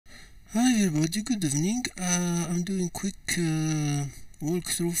Hi everybody, good evening. I'm doing quick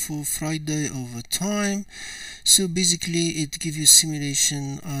walkthrough for Friday over time. So basically it gives you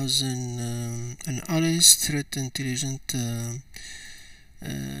simulation as an analyst, threat intelligent,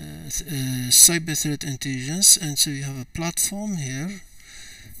 cyber threat intelligence, and so you have a platform here.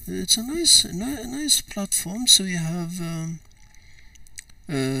 It's a nice platform. So you have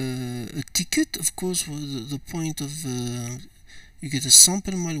a ticket, of course. The point of you get a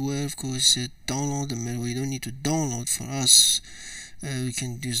sample malware, of course. Download the malware. You don't need to download for us. We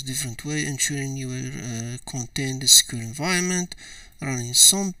can use different way, ensuring you will contain the secure environment, running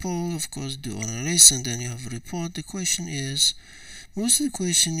sample, of course, do analysis, and then you have a report. The question is, most of the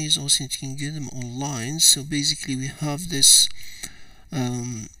question is also you can get them online. So basically, we have this.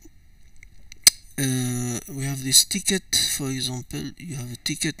 We have this ticket. For example, you have a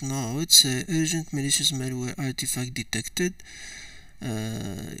ticket now. It's a urgent malicious malware artifact detected.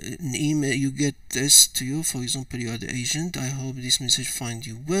 An email, you get this to you. For example, you are the agent. I hope this message finds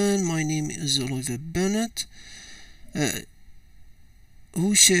you well. My name is Oliver Bennett.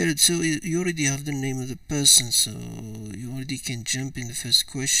 Who shared? So you already have the name of the person, so you already can jump in the first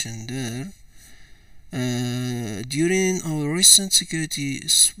question there. During our recent security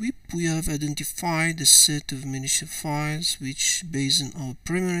sweep, we have identified a set of malicious files which, based on our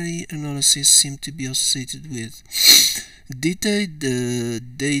preliminary analysis, seem to be associated with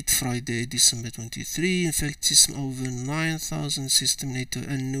date Friday, December 23. In fact, system over 9,000 system NATO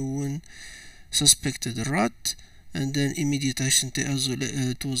and no one suspected rat. And then immediate action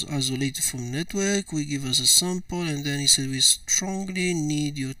it was isolated from network. We give us a sample, and then he said we strongly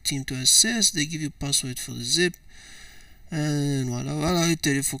need your team to assess. They give you password for the zip, and voila,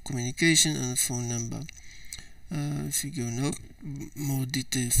 telephone communication and phone number. If you go now, more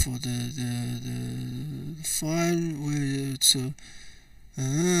detail for the file where it's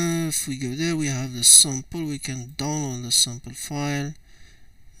if we go there, we have the sample. We can download the sample file.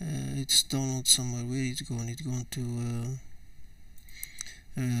 It's download somewhere. Where it's going? It's going to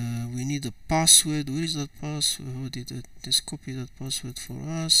we need a password. Where is that password? Who did it? Just copy that password for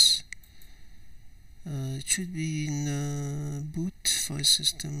us. It should be in boot file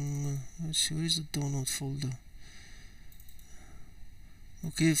system. Let's see, where is the download folder?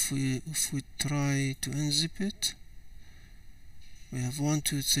 Okay, if we try to unzip it, we have 1,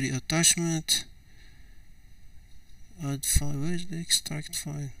 2, 3 attachment. Add file. Where is the extract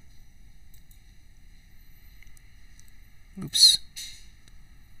file? Oops.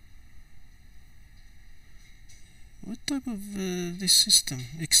 What type of this system?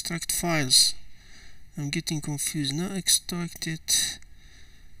 Extract files. I'm getting confused now. Extract it.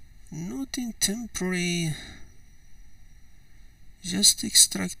 Not in temporary. Just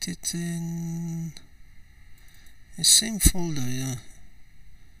extract it in the same folder. Yeah.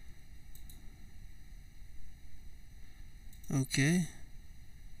 Okay.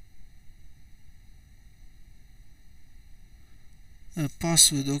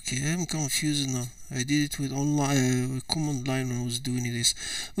 Password. Okay, I'm confused now. I did it with online command line when I was doing this.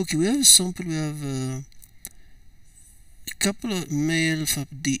 Okay, we have a sample. We have a couple of mail from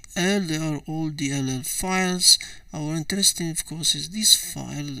DL. They are all DLL files. Our interesting, of course, is this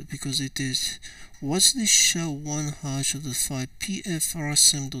file because it is. What's the SAL1 hash of the file?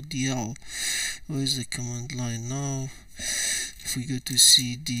 pRsm.dll. Where is the command line now? If we go to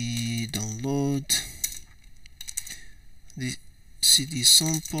CD download, the CD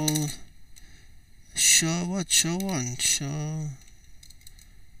sample, SHA1,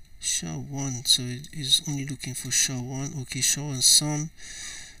 so it is only looking for SHA1. Okay, SHA1 sum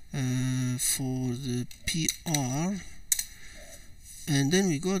for the PR, and then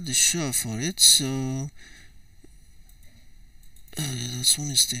we got the SHA for it. So that's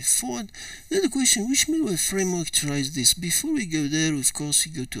one step forward. Then the question, which malware framework tries this? Before we go there, of course,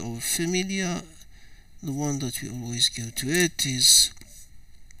 we go to our familiar. The one that we always go to it is,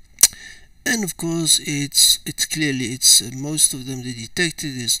 and of course it's clearly it's most of them they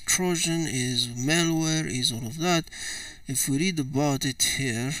detected is Trojan, is malware, is all of that. If we read about it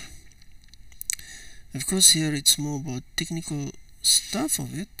here, of course here it's more about technical stuff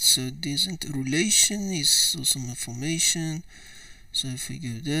of it. So this relation is also some information. So if we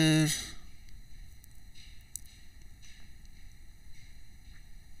go there,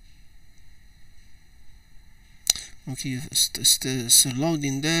 okay, so load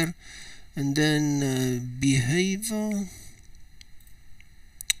in there, and then behavior.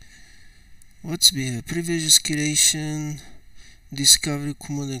 What's behavior? Privilege escalation, discovery,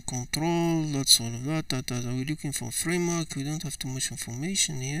 command and control. That's all of that. We're looking for framework. We don't have too much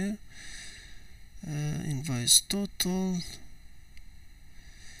information here. Invoice total.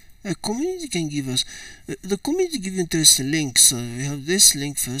 A community can give us the community give interesting links. We have this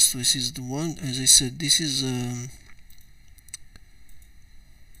link first, which is the one, as I said, this is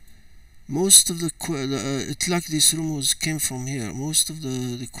most of the it's like this rumors came from here. Most of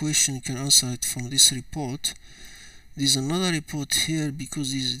the question you can answer it from this report. There's another report here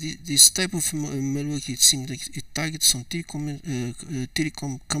because this type of malware, it seems like it targets some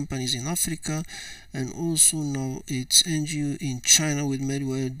telecom companies in Africa, and also now it's NGO in China with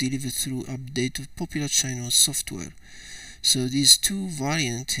malware delivered through update of popular Chinese software. So these two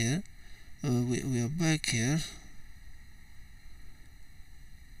variants here, we are back here.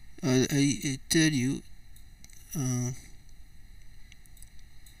 I tell you,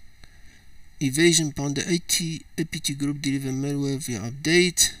 evasion Panda APT group deliver malware via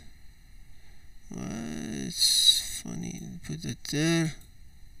update. It's funny, put that there.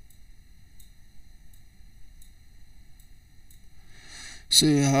 So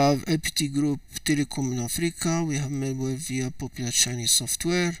we have APT group telecom in Africa. We have malware via popular Chinese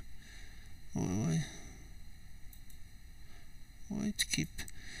software. Why to keep?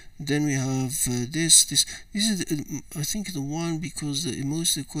 Then we have this is I think the one, because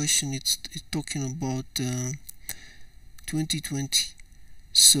most of the question it's talking about 2020,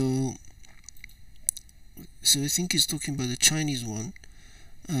 so I think it's talking about the Chinese one,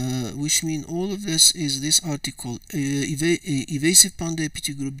 which means all of this is this article. Evasive Panda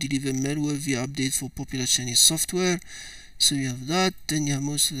APT group deliver malware via update for popular Chinese software. So you have that. Then you have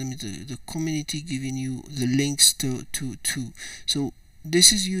most of them the community giving you the links to. So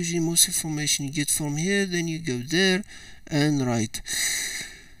this is usually most information you get from here. Then you go there and write.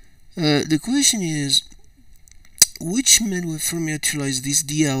 The question is, which malware firmware utilize this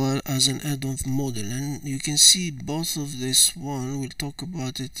DLL as an add-on model? And you can see both of this one. We'll talk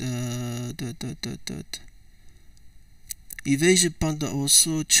about it. Evasion Panda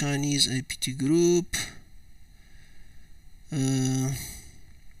also Chinese APT group.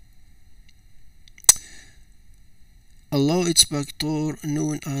 Allow its backdoor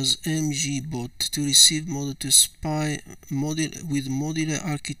known as MGBot to receive model to spy model with modular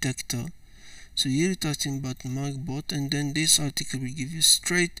architecture. So here you're talking about MagBot, and then this article will give you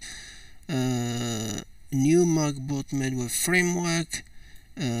straight new MagBot malware framework.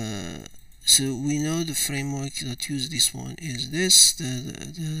 So we know the framework that use this one is this,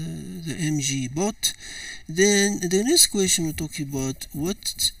 the MGBot. Then the next question we're talking about,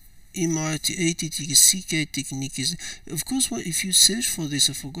 what MITREATTCK technique is. Of course, if you search for this,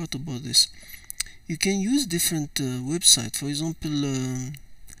 I forgot about this, you can use different websites. For example,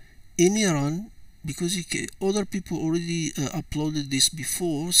 in Iran, because other people already uploaded this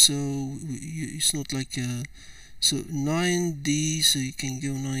before, so it's not like so 9D, so you can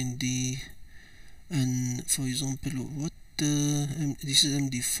go 9D, and for example, what this is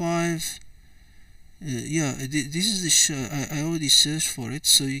MD5. Yeah, this is the I already searched for it,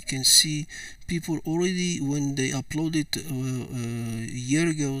 so you can see people already, when they uploaded a year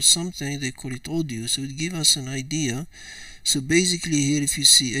ago or something, they call it audio, so it gives us an idea. So basically here, if you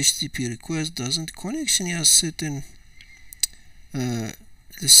see HTTP request doesn't connection, has certain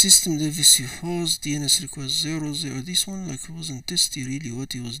the system DVC host DNS request 00. This one like wasn't testy really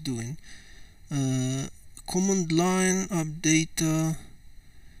what he was doing. Command line update.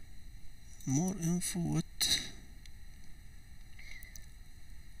 More info, what?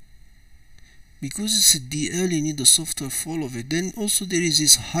 Because it's a DL, you need the software follow of it. Then also there is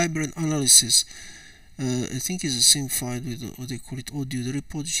this hybrid analysis. I think it's the same file with what they call it audio. The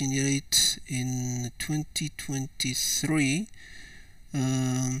report generate in 2023.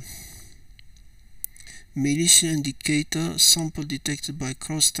 Militia indicator sample detected by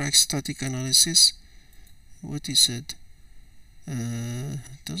cross-track static analysis. What he said.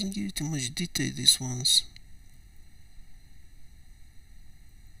 Doesn't give you too much detail, these ones.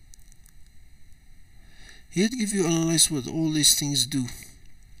 Here it gives you analyze what all these things do.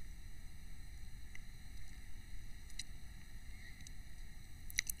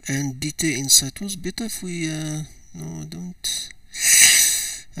 And detail insight was better if we no, don't.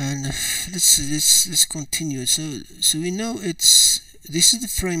 And let's continue. So we know this is the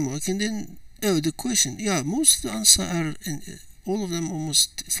framework, and then the question. Yeah, most of the answer are all of them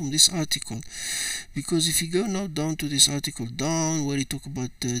almost from this article, because if you go now down to this article down where you talk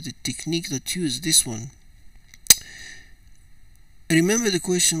about the technique that used this one, remember the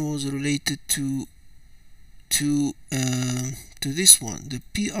question was related to this one, the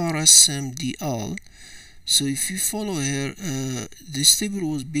pRsm.dll. So if you follow here, this table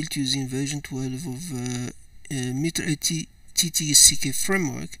was built using version 12 of MITREATTCK TTCK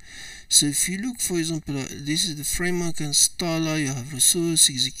framework. So if you look, for example, this is the framework installer, you have resource,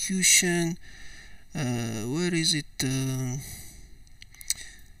 execution, where is it,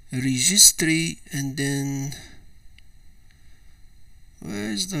 registry, and then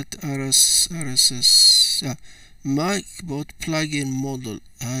where is that RSS, MicBot plugin model.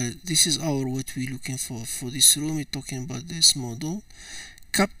 This is what we're looking for this room. We're talking about this model.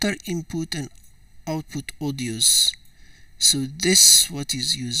 Capture input and output audios. So this what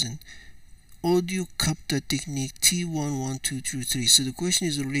is using audio capture technique T11223. So the question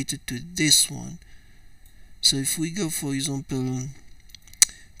is related to this one. So if we go, for example,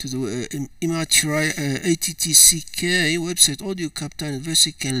 to the MITREATTCK website, audio capture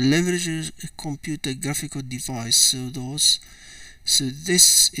university can leverage a computer graphical device. So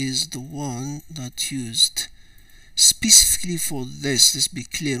this is the one that used specifically for this. Let's be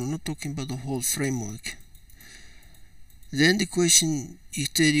clear, we're not talking about the whole framework. Then the question, you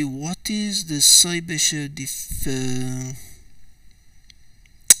tell you what is the CyberChef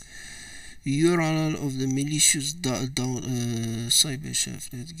URL of the malicious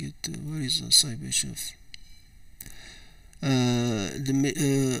CyberChef. Let's get where is the CyberChef?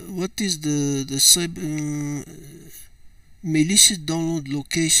 What is the cyber malicious download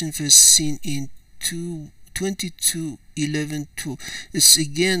location first seen in 22.11.2? It's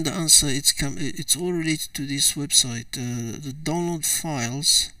again the answer. It's all related to this website. The download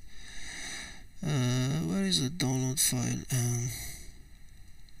files. Where is the download file?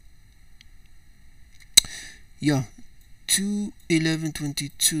 Yeah,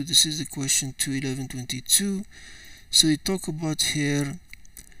 2.11.22. This is the question 2.11.22. So we talk about here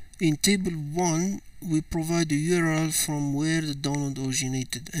in table 1 we provide the URL from where the download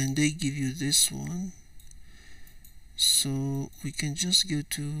originated, and they give you this one. So we can just go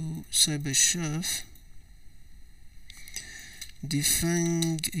to CyberChef,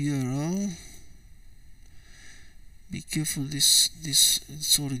 define URL. Be careful, this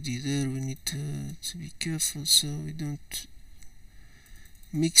it's already there. We need to be careful so we don't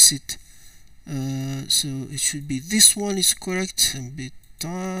mix it. So it should be this one is correct, and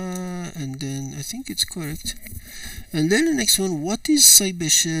then I think it's correct. And then the next one, what is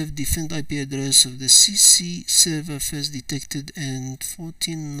CyberChef defend IP address of the CC server first detected and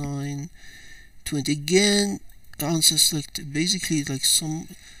 14.9.20? Again, answer select. Basically, like some,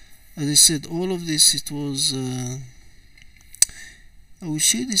 as I said, all of this, it was I will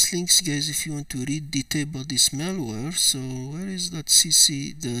share these links, guys, if you want to read detail about this malware. So where is that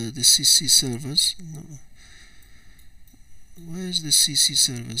CC, the CC servers? No. Where is the CC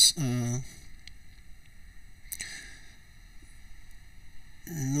servers?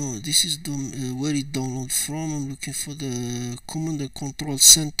 No, this is where it download from. I'm looking for the command and control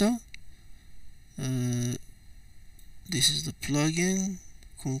center. This is the plugin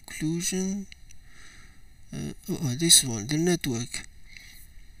conclusion. This one, the network.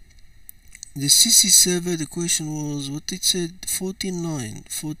 The CC server, the question was what it said,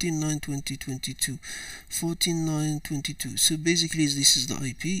 14.9.2022, 14.9.22. So basically this is the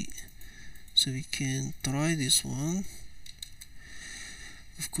IP. So we can try this one.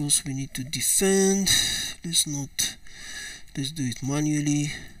 Of course we need to defend. Let's do it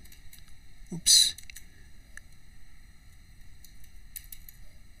manually. Oops.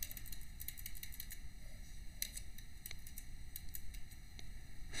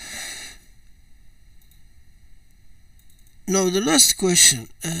 Now the last question.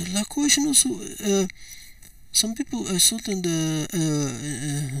 The question also, some people thought in the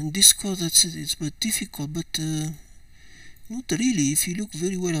in Discord that said it's but difficult, but not really. If you look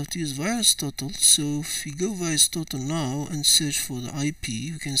very well how to use VirusTotal, so if you go VirusTotal now and search for the IP,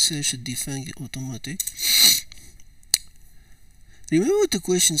 you can search define automatic. Remember what the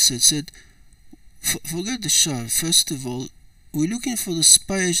question said? Said forget the SHA. First of all, we're looking for the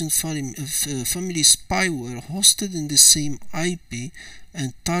spy agent family spyware hosted in the same IP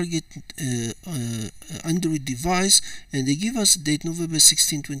and target Android device, and they give us the date November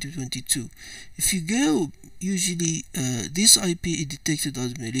 16, 2022. If you go, usually this IP is detected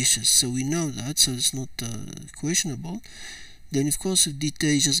as malicious, so we know that, so it's not questionable. Then of course if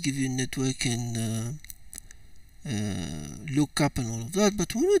details just give you a network and lookup and all of that,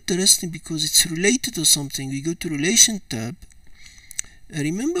 but more interesting because it's related to something. We go to relation tab.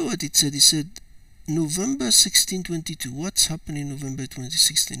 Remember what it said? It said November 16, 22. What's happened in November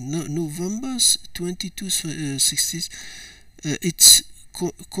 2016? No, November 22, 16. It's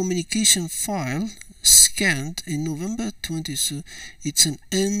communication file scanned in November 20. So it's an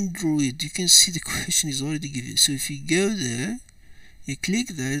Android. You can see the question is already given. So if you go there, you click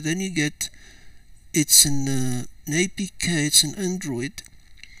there, then you get it's an APK. It's an Android.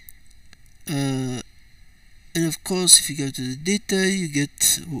 And of course, if you go to the data, you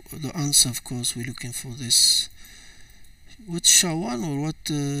get the answer. Of course, we're looking for this. What, SHA-1 or what?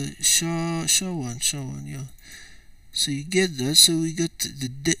 SHA-1, yeah. So you get that. So we got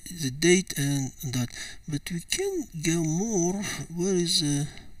the date and that. But we can go more. Where is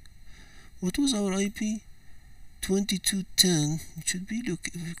what was our IP? 2210. It should be, look,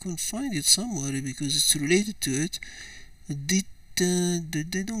 if we can find it somewhere because it's related to it. They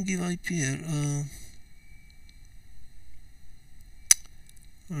don't give IP here.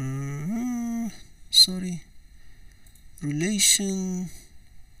 Sorry. Relation.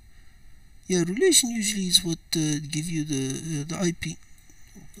 Yeah, relation usually is what give you the IP.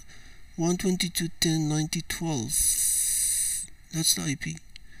 122.10.90.12. That's the IP.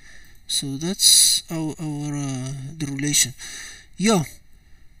 So that's our the relation. Yeah,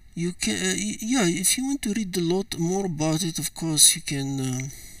 you can. Yeah, if you want to read a lot more about it, of course you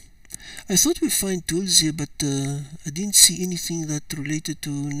can. I thought we'd find tools here, but I didn't see anything that related to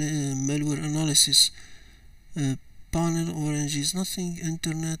malware analysis. Panel oranges, nothing.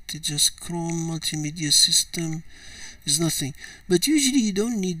 Internet, it's just Chrome multimedia system. Is nothing. But usually you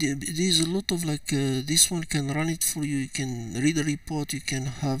don't need. There's a lot of like this one can run it for you. You can read a report. You can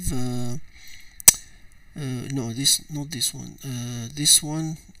have. No, this not this one. This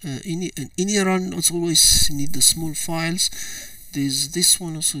one. Any run. It's always need the small files. There's this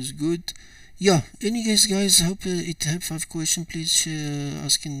one also is good. Yeah. Anyways, guys, hope it helps. If you have question, please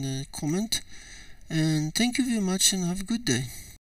ask in the comment. And thank you very much, and have a good day.